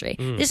history.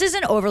 This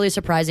isn't overly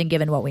surprising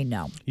given what we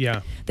know.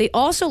 Yeah. They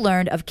also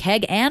learned of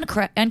Keg and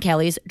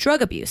Kelly's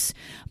drug abuse.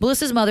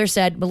 Melissa's mother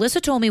said,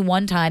 Melissa told me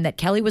one time that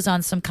Kelly was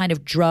on some kind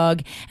of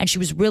drug and she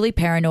was really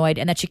paranoid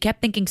and that she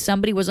kept thinking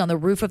somebody was on the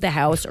roof of the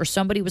house or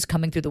somebody was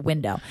coming through the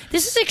window.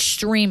 This is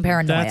extreme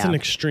paranoia. That's an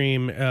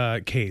extreme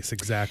case,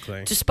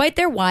 exactly. Despite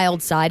their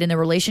wild side and their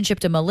relationship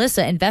to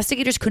Melissa,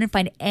 investigators couldn't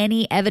find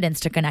any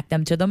evidence to connect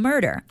them to the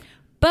murder.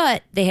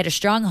 But they had a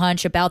strong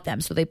hunch about them,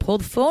 so they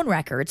pulled phone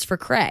records for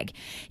Craig.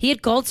 He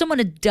had called someone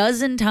a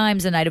dozen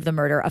times the night of the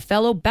murder, a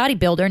fellow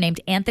bodybuilder named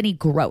Anthony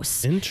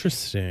Gross.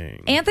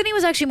 Interesting. Anthony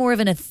was actually more of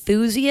an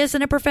enthusiast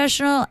than a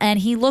professional, and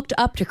he looked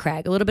up to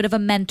Craig, a little bit of a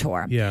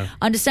mentor. Yeah.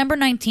 On December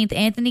 19th,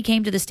 Anthony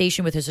came to the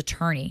station with his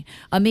attorney.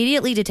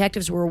 Immediately,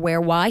 detectives were aware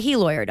why he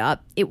lawyered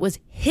up. It was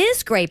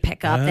his gray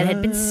pickup that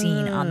had been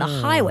seen on the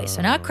highway.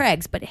 So not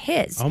Craig's, but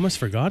his. Almost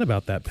forgot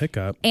about that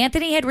pickup.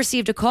 Anthony had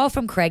received a call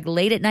from Craig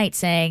late at night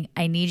saying,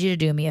 I need you to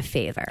do me a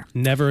favor.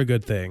 Never a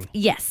good thing.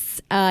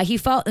 Yes. He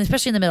followed,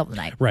 especially in the middle of the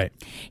night. Right.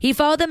 He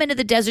followed them into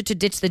the desert to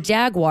ditch the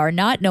Jaguar,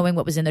 not knowing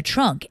what was in the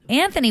trunk.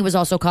 Anthony was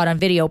also caught on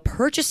video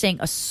purchasing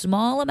a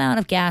small amount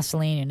of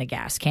gasoline in a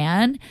gas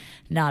can.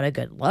 Not a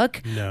good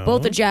look. No.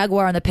 Both the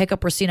Jaguar and the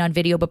pickup were seen on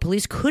video, but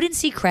police couldn't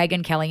see Craig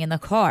and Kelly in the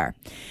car.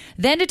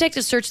 Then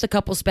detectives searched the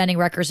couple's spending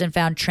records and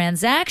found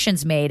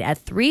transactions made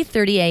at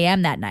 3:30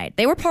 a.m. that night.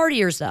 They were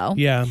partiers, though.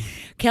 Yeah.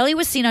 Kelly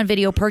was seen on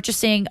video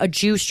purchasing a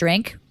juice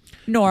drink.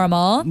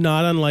 Normal.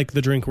 Not unlike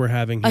the drink we're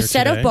having here A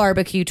set today. of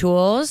barbecue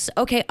tools.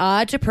 Okay,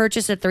 odd to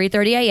purchase at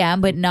 3:30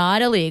 a.m., but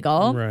not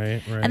illegal.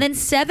 Right. And then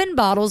 7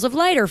 bottles of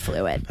lighter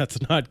fluid.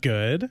 That's not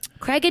good.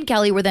 Craig and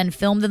Kelly were then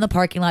filmed in the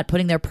parking lot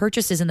putting their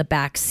purchases in the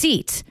back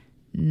seat,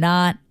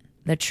 not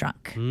the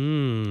trunk.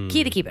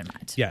 Key to keep in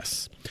mind.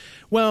 Yes.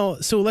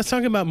 Well, so let's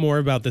talk about more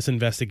about this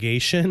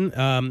investigation.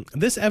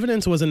 This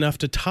evidence was enough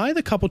to tie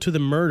the couple to the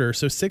murder.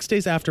 So 6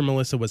 days after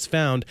Melissa was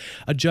found,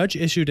 a judge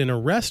issued an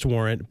arrest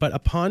warrant, but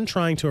upon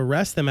trying to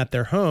arrest them at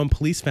their home,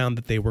 police found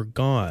that they were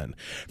gone.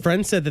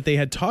 Friends said that they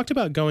had talked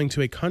about going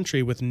to a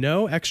country with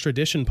no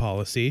extradition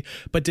policy,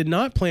 but did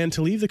not plan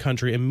to leave the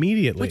country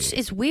immediately. Which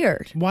is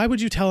weird. Why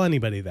would you tell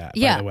anybody that,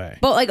 by the way?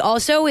 But like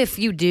also if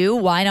you do,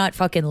 why not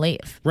fucking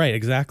leave? Right,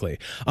 exactly.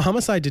 A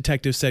homicide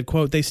detective said,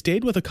 quote, they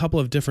stayed with a couple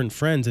of different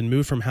friends and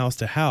moved from house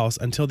to house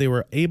until they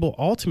were able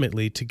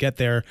ultimately to get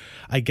their,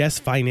 I guess,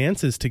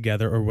 finances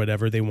together or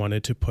whatever they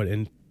wanted to put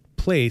in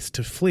place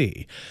to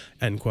flee,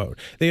 end quote.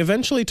 They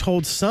eventually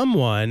told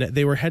someone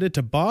they were headed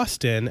to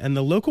Boston, and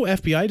the local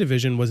FBI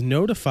division was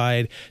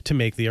notified to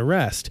make the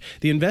arrest.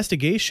 The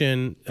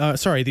investigators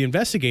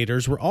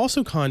were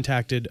also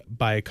contacted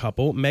by a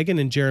couple, Megan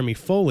and Jeremy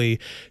Foley,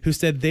 who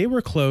said they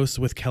were close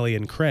with Kelly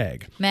and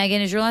Craig.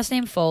 Megan, is your last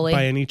name Foley?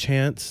 By any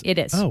chance? It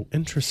is. Oh,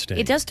 interesting.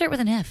 It does start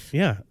with an F.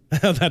 Yeah,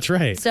 that's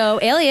right. So,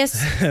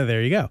 alias.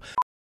 There you go.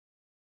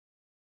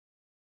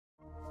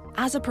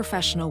 As a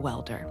professional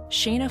welder,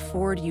 Shayna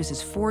Ford uses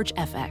Forge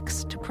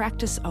FX to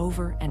practice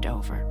over and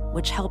over,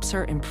 which helps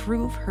her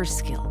improve her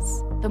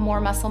skills. The more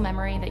muscle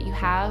memory that you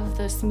have,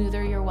 the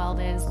smoother your weld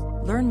is.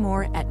 Learn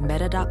more at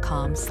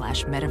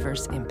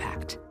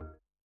meta.com/metaverseimpact.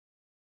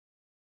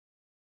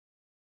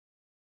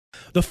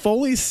 The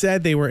Foleys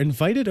said they were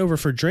invited over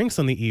for drinks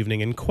on the evening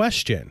in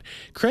question.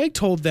 Craig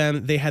told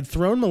them they had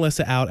thrown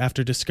Melissa out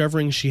after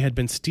discovering she had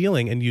been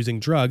stealing and using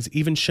drugs,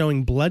 even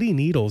showing bloody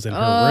needles in her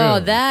room. Oh,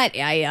 that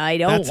I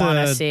don't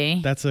want to see.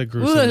 That's a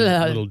gruesome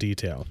little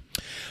detail.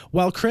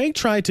 While Craig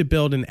tried to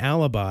build an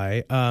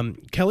alibi,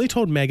 Kelly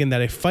told Megan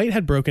that a fight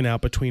had broken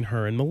out between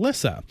her and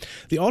Melissa.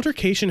 The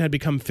altercation had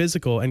become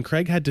physical, and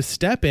Craig had to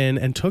step in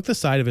and took the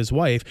side of his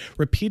wife,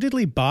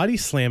 repeatedly body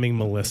slamming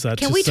Melissa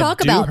to subdue her. Can we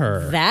talk about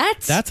that?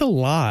 That's a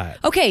lot.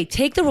 Okay,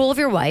 take the role of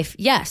your wife.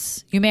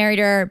 Yes, you married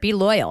her. Be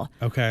loyal.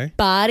 Okay.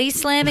 Body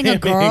slamming a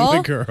girl?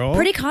 The girl?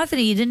 Pretty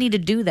confident you didn't need to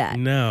do that.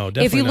 No,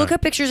 definitely If you look not.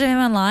 up pictures of him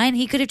online,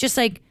 he could have just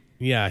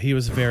Yeah, he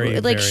was very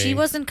she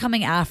wasn't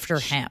coming after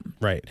him.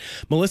 Right.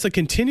 Melissa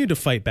continued to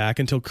fight back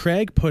until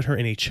Craig put her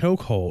in a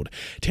chokehold.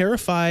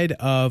 Terrified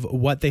of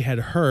what they had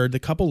heard, the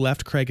couple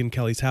left Craig and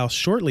Kelly's house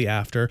shortly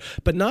after,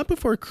 but not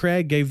before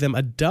Craig gave them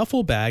a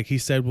duffel bag he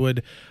said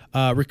would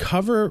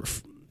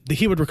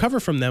he would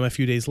recover from them a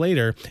few days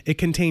later. It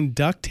contained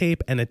duct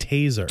tape and a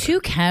taser. 2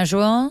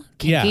 casual,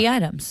 kinky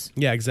items.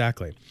 Yeah,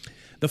 exactly.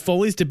 The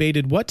Foleys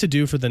debated what to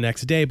do for the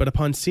next day, but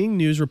upon seeing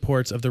news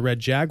reports of the red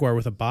Jaguar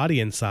with a body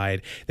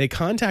inside, they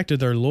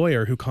contacted their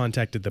lawyer, who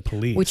contacted the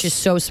police. Which is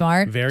so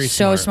smart. Very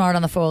so smart. smart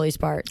on the Foley's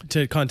part.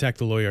 To contact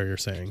the lawyer, you're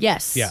saying?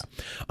 Yes. Yeah.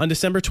 On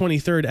December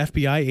 23rd,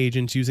 FBI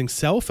agents using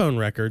cell phone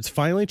records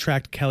finally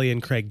tracked Kelly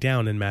and Craig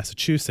down in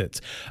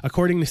Massachusetts.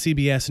 According to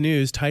CBS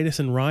News, Titus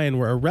and Ryan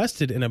were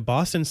arrested in a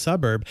Boston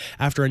suburb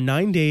after a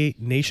 9-day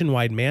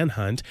nationwide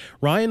manhunt.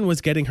 Ryan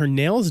was getting her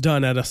nails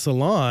done at a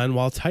salon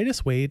while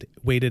Titus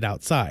waited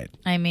outside.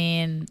 I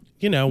mean,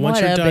 you know, once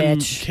what you're a done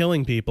bitch.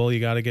 killing people, you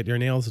got to get your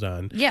nails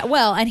done. Yeah,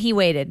 well, and he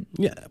waited.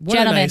 Yeah, what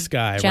Gentlemen, a nice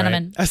guy,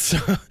 gentlemen.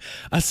 right?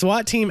 A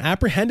SWAT team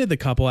apprehended the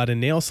couple at a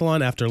nail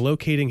salon after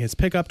locating his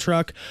pickup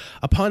truck.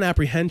 Upon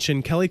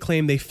apprehension, Kelly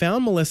claimed they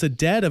found Melissa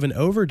dead of an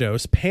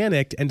overdose,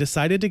 panicked, and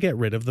decided to get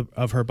rid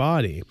of her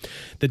body.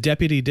 The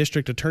deputy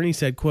district attorney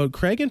said, quote,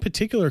 Craig in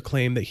particular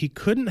claimed that he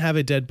couldn't have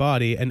a dead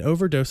body, an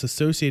overdose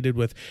associated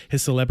with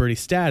his celebrity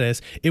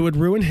status. It would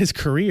ruin his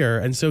career,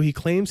 and so he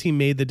claims he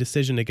made the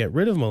decision to get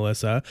rid of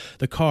Melissa,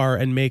 the car,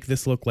 and make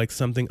this look like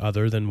something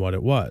other than what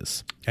it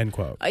was, end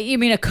quote. You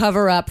mean a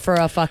cover-up for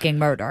a fucking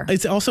murder?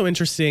 It's also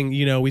interesting,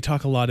 you know, we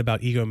talk a lot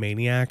about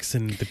egomaniacs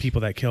and the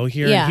people that kill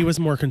here. Yeah. He was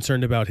more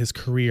concerned about his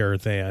career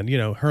than, you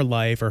know, her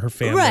life or her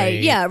family.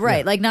 Right, yeah,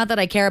 right. Like, not that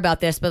I care about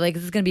this, but like,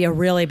 this is going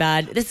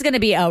to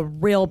be a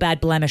real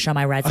bad blemish on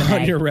my resume.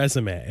 On your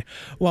resume.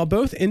 While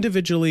both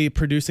individually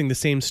producing the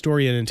same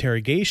story in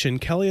interrogation,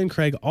 Kelly and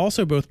Craig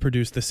also both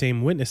produced the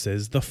same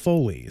witnesses, the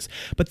Foleys.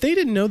 But they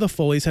didn't know the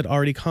Foleys had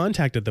already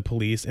contacted the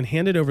police and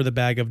handed over the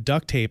bag of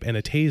duct tape and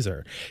a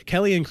taser.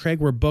 Kelly Kelly and Craig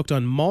were booked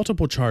on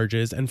multiple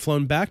charges and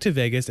flown back to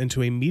Vegas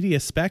into a media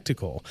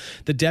spectacle.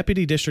 The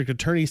deputy district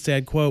attorney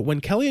said, quote, when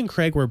Kelly and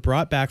Craig were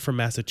brought back from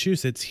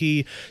Massachusetts,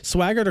 he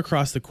swaggered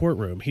across the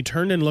courtroom. He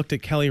turned and looked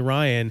at Kelly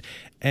Ryan,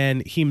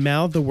 and he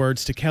mouthed the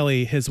words to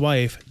Kelly, his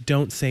wife,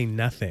 don't say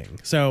nothing.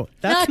 So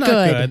that's not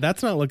good.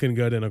 That's not looking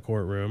good in a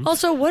courtroom.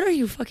 Also, what are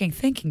you fucking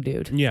thinking,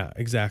 dude? Yeah,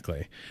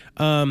 exactly.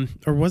 Or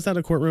was that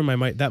a courtroom?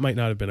 That might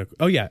not have been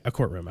a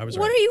courtroom. I was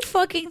right. What are you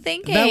fucking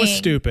thinking? That was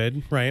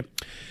stupid, right?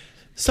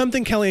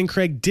 Something Kelly and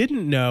Craig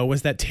didn't know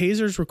was that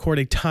tasers record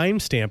a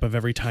timestamp of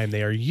every time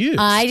they are used.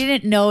 I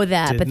didn't know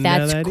that, but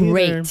that's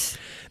great. Either.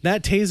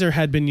 That taser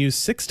had been used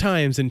 6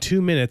 times in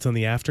 2 minutes on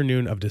the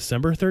afternoon of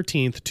December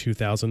 13th,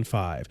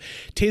 2005.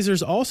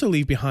 Tasers also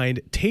leave behind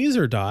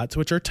taser dots,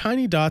 which are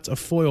tiny dots of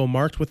foil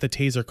marked with the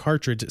taser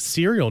cartridge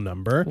serial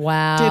number.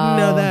 Wow. Didn't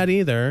know that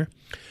either.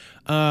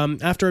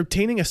 After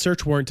obtaining a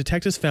search warrant,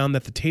 detectives found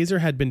that the taser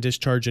had been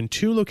discharged in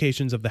 2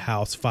 locations of the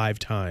house 5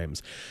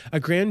 times. A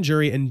grand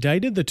jury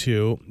indicted the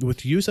 2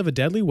 with use of a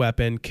deadly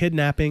weapon,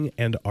 kidnapping,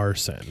 and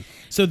arson.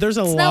 So there's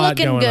a lot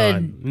going on. It's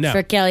not looking good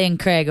for Kelly and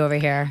Craig over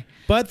here.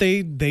 But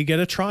they get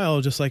a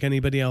trial just like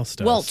anybody else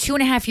does. Well,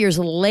 2.5 years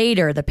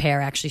later, the pair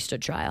actually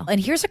stood trial. And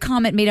here's a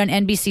comment made on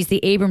NBC's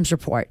The Abrams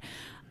Report.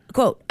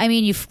 Quote, I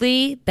mean, you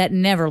flee, that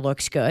never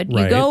looks good.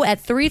 Right. You go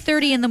at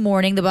 3:30 in the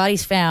morning, the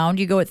body's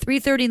found. You go at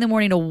 3:30 in the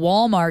morning to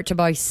Walmart to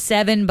buy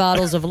 7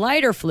 bottles of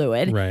lighter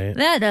fluid. Right.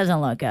 That doesn't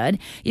look good.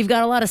 You've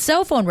got a lot of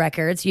cell phone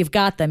records. You've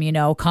got them,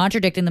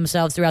 contradicting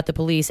themselves throughout. The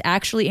police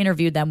actually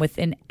interviewed them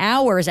within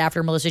hours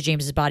after Melissa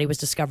James's body was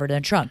discovered in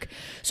a trunk.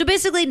 So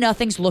basically,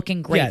 nothing's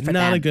looking great for them.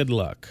 Yeah, not a good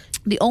look.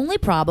 The only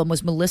problem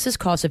was Melissa's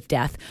cause of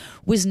death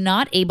was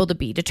not able to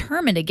be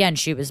determined. Again,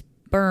 she was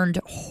burned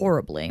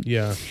horribly.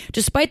 Yeah.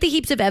 Despite the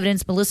heaps of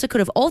evidence, Melissa could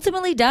have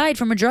ultimately died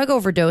from a drug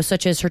overdose,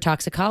 such as her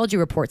toxicology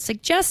report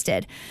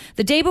suggested.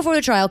 The day before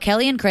the trial,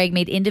 Kelly and Craig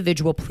made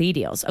individual plea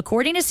deals.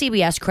 According to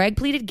CBS, Craig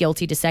pleaded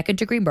guilty to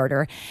second-degree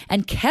murder,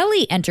 and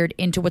Kelly entered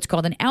into what's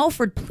called an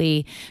Alford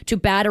plea to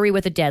battery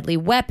with a deadly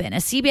weapon.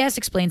 As CBS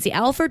explains, the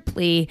Alford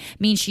plea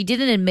means she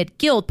didn't admit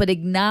guilt, but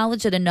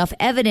acknowledged that enough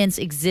evidence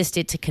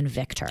existed to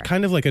convict her.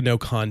 Kind of like a no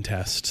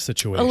contest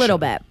situation. A little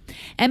bit.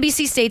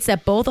 NBC states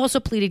that both also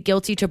pleaded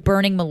guilty to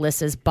burning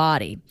Melissa's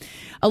body.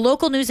 A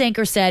local news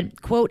anchor said,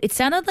 quote, it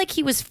sounded like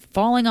he was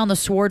falling on the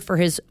sword for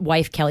his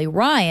wife, Kelly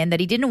Ryan, that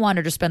he didn't want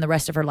her to spend the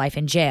rest of her life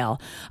in jail.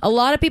 A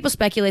lot of people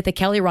speculate that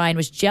Kelly Ryan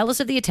was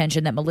jealous of the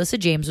attention that Melissa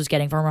James was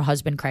getting from her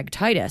husband, Craig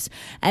Titus.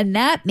 And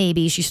that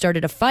maybe she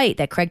started a fight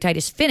that Craig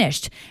Titus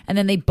finished, and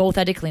then they both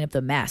had to clean up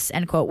the mess,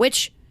 end quote,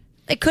 which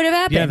it could have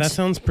happened. Yeah, that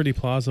sounds pretty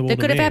plausible. It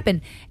could have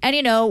happened.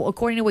 And,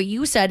 according to what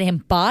you said, him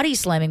body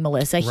slamming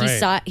Melissa,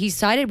 he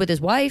sided with his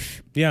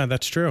wife. Yeah,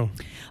 that's true.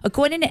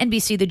 According to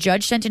NBC, the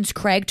judge sentenced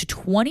Craig to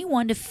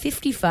 21 to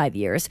 55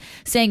 years,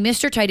 saying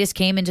Mr. Titus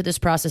came into this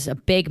process a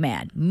big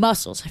man,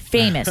 muscles,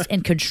 famous,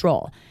 in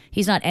control.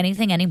 He's not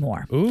anything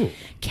anymore. Ooh.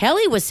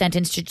 Kelly was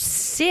sentenced to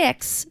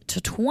 6 to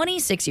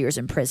 26 years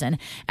in prison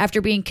after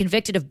being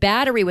convicted of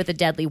battery with a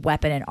deadly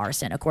weapon and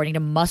arson, according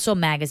to Muscle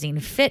Magazine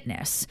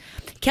Fitness.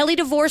 Kelly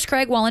divorced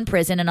Craig while in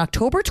prison on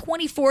October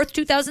 24th,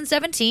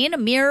 2017, a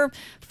mere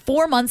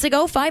 5 months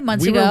ago.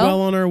 We were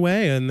well on our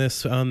way on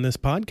this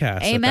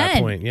podcast. Amen. At that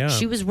point. Yeah.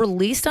 She was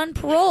released on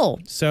parole.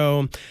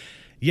 So,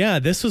 yeah,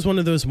 this was one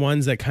of those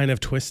ones that kind of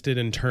twisted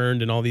and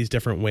turned in all these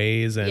different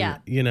ways. And,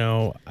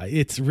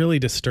 it's really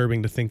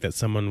disturbing to think that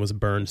someone was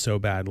burned so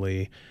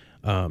badly.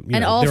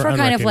 And all for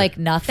kind of like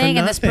nothing.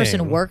 And this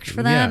person worked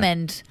for them. Yeah.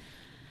 And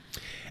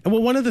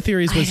well, one of the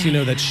theories was,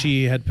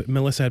 that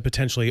Melissa had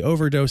potentially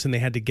overdosed and they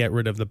had to get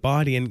rid of the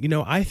body. And,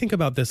 I think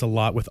about this a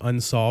lot with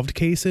unsolved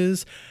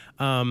cases.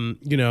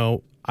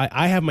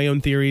 I have my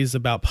own theories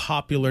about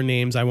popular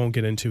names I won't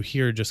get into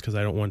here just because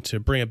I don't want to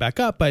bring it back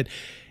up. But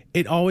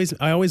I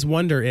always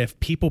wonder if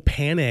people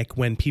panic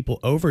when people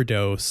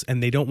overdose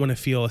and they don't want to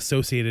feel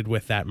associated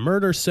with that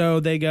murder. So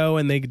they go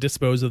and they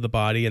dispose of the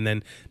body, and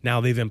then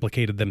now they've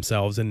implicated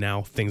themselves, and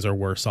now things are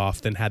worse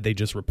off than had they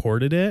just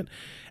reported it.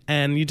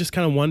 And you just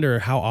kind of wonder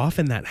how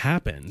often that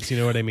happens. You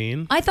know what I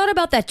mean? I thought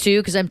about that too,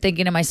 because I'm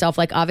thinking to myself,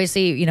 like,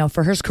 obviously,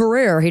 for his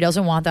career, he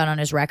doesn't want that on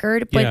his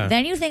record. But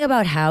then you think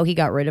about how he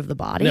got rid of the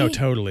body. No,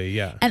 totally.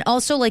 Yeah. And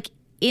also, like,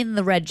 in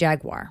the red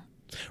Jaguar.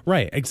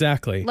 Right,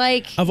 exactly.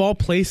 Like, of all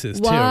places,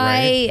 too,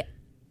 right?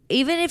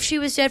 Even if she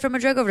was dead from a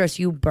drug overdose,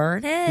 you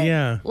burn it?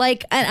 Yeah.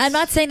 Like, and I'm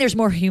not saying there's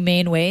more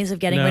humane ways of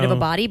getting rid of a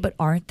body, but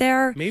aren't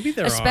there? Maybe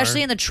there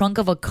Especially in the trunk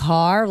of a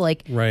car.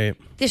 Like, right.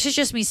 This is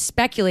just me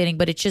speculating,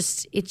 but it's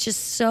just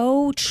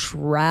so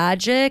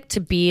tragic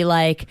to be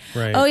like,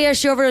 right. Oh yeah,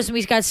 she overdosed and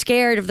we got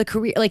scared of the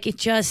career. Like,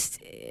 it's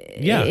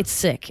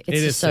sick.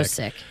 It's just so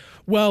sick.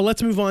 Well,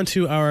 let's move on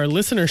to our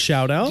listener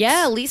shout-outs.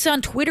 Yeah, Lisa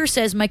on Twitter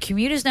says, my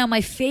commute is now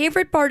my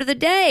favorite part of the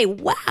day.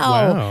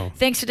 Wow.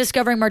 Thanks to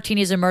discovering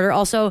martinis and murder.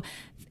 Also,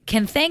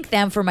 can thank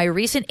them for my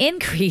recent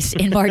increase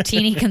in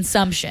martini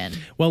consumption.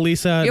 Well,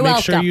 Lisa, you're make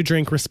welcome. sure you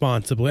drink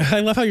responsibly.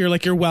 I love how you're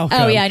like, you're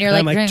welcome. Oh, yeah, and you're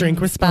like, drink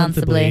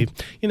responsibly.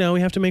 We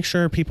have to make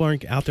sure people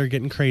aren't out there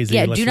getting crazy.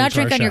 Yeah, do not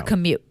drink on your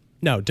commute.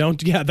 No,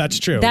 don't. Yeah, that's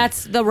true.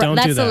 That's the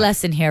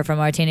lesson here from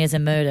Martinis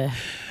and Murder.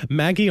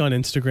 Maggie on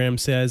Instagram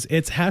says,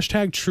 it's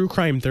hashtag True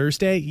Crime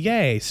Thursday.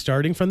 Yay.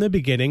 Starting from the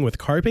beginning with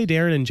Carpe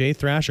Darren and Jay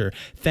Thrasher.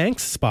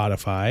 Thanks,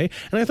 Spotify.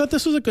 And I thought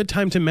this was a good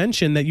time to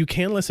mention that you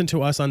can listen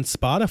to us on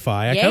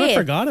Spotify. I kind of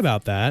forgot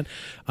about that.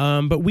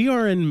 But we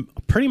are in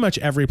pretty much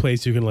every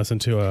place you can listen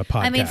to a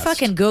podcast. I mean,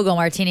 fucking Google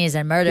Martinis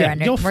and Murder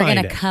and we're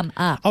going to come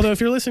up. Although if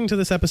you're listening to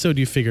this episode,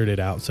 you figured it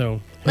out. So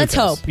let's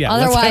hope. Yeah,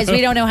 otherwise,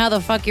 we don't know how the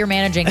fuck you're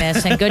managing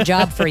this, and good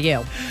job for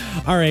you.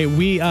 All right,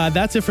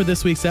 that's it for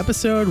this week's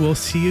episode. We'll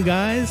see you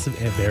guys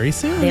very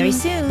soon. Very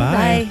soon.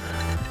 Bye.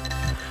 Bye.